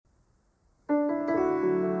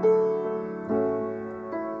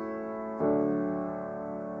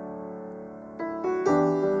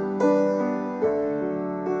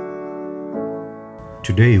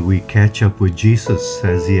Today we catch up with Jesus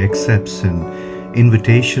as he accepts an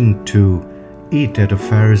invitation to eat at a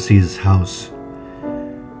Pharisee's house.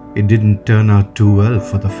 It didn't turn out too well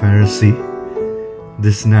for the Pharisee.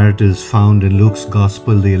 This narrative is found in Luke's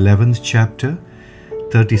Gospel, the 11th chapter,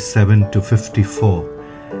 37 to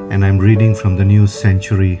 54, and I'm reading from the New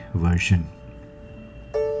Century Version.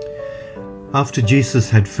 After Jesus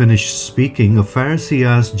had finished speaking, a Pharisee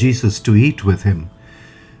asked Jesus to eat with him.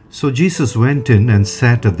 So Jesus went in and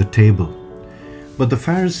sat at the table. But the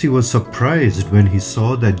Pharisee was surprised when he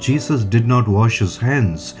saw that Jesus did not wash his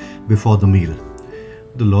hands before the meal.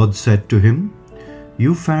 The Lord said to him,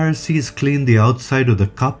 "You Pharisees clean the outside of the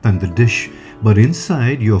cup and the dish, but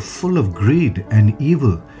inside you are full of greed and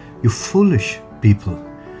evil, you foolish people.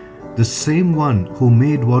 The same one who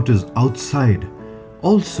made what is outside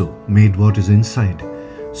also made what is inside.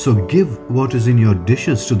 So give what is in your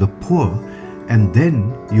dishes to the poor, and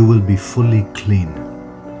then you will be fully clean."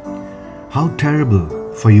 How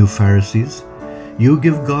terrible for you Pharisees! You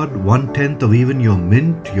give God 1/10 of even your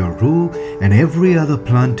mint, your rue, and every other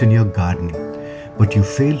plant in your garden, but you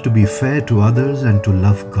fail to be fair to others and to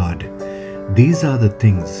love God. These are the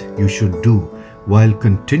things you should do while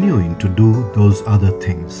continuing to do those other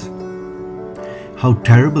things. How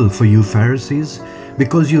terrible for you Pharisees,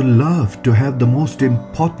 because you love to have the most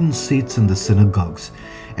important seats in the synagogues,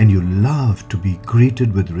 and you love to be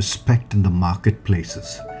greeted with respect in the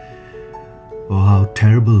marketplaces. Oh, how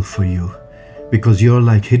terrible for you, because you're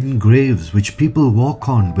like hidden graves which people walk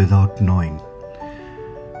on without knowing.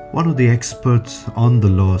 One of the experts on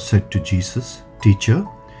the law said to Jesus, "Teacher,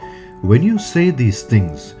 when you say these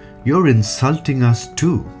things, you're insulting us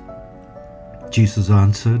too." Jesus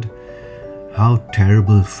answered, "How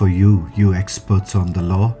terrible for you, you experts on the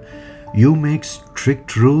law! You make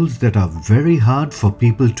strict rules that are very hard for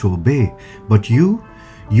people to obey, but you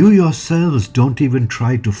yourselves don't even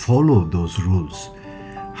try to follow those rules.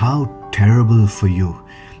 How terrible for you,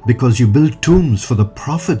 because you build tombs for the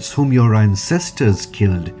prophets whom your ancestors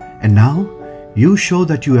killed, and now you show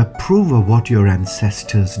that you approve of what your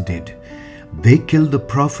ancestors did. They killed the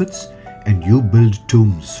prophets, and you build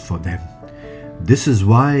tombs for them. This is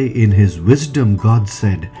why in His wisdom God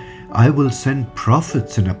said, 'I will send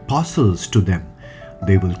prophets and apostles to them.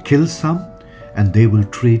 They will kill some, and they will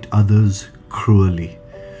treat others cruelly.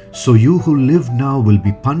 So you who live now will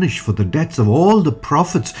be punished for the deaths of all the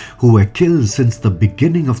prophets who were killed since the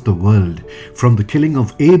beginning of the world, from the killing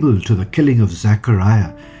of Abel to the killing of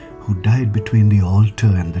Zechariah, who died between the altar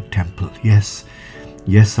and the temple. Yes,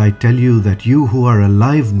 I tell you that you who are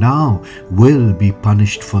alive now will be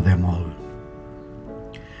punished for them all."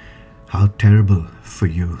 How terrible for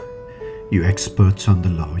you, you experts on the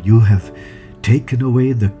law! You have taken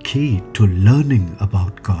away the key to learning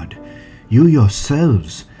about God. You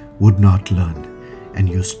yourselves would not learn, and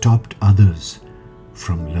you stopped others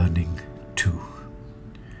from learning too.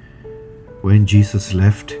 When Jesus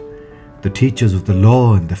left, the teachers of the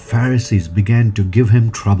law and the Pharisees began to give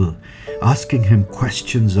him trouble, asking him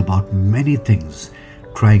questions about many things,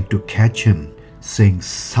 trying to catch him saying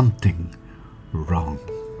something wrong.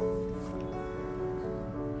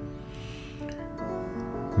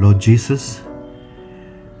 Lord Jesus,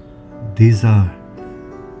 these are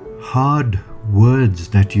hard words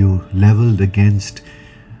that you leveled against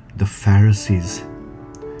the Pharisees.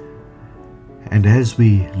 And as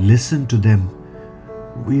we listen to them,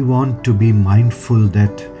 we want to be mindful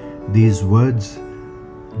that these words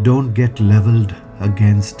don't get leveled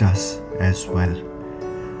against us as well.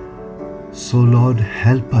 So Lord,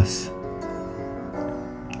 help us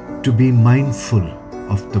to be mindful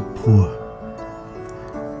of the poor.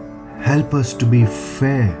 Help us to be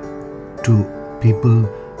fair to people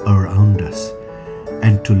around us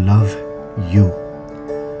and to love you.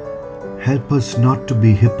 Help us not to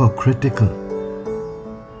be hypocritical,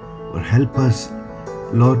 but help us,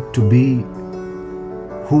 Lord, to be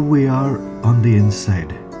who we are on the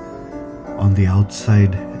inside, on the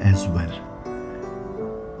outside as well.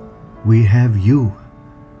 We have you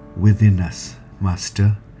within us,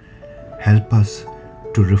 Master. Help us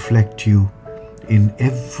to reflect you in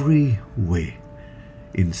every way,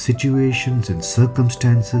 in situations, in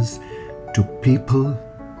circumstances, to people,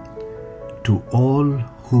 to all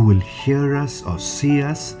who will hear us or see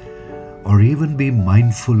us, or even be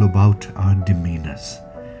mindful about our demeanors.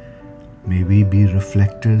 May we be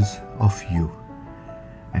reflectors of you,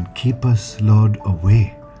 and keep us, Lord,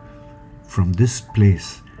 away from this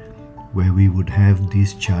place where we would have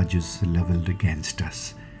these charges leveled against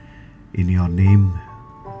us. In your name,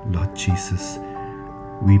 Lord Jesus,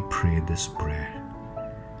 we pray this prayer.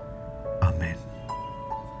 Amen.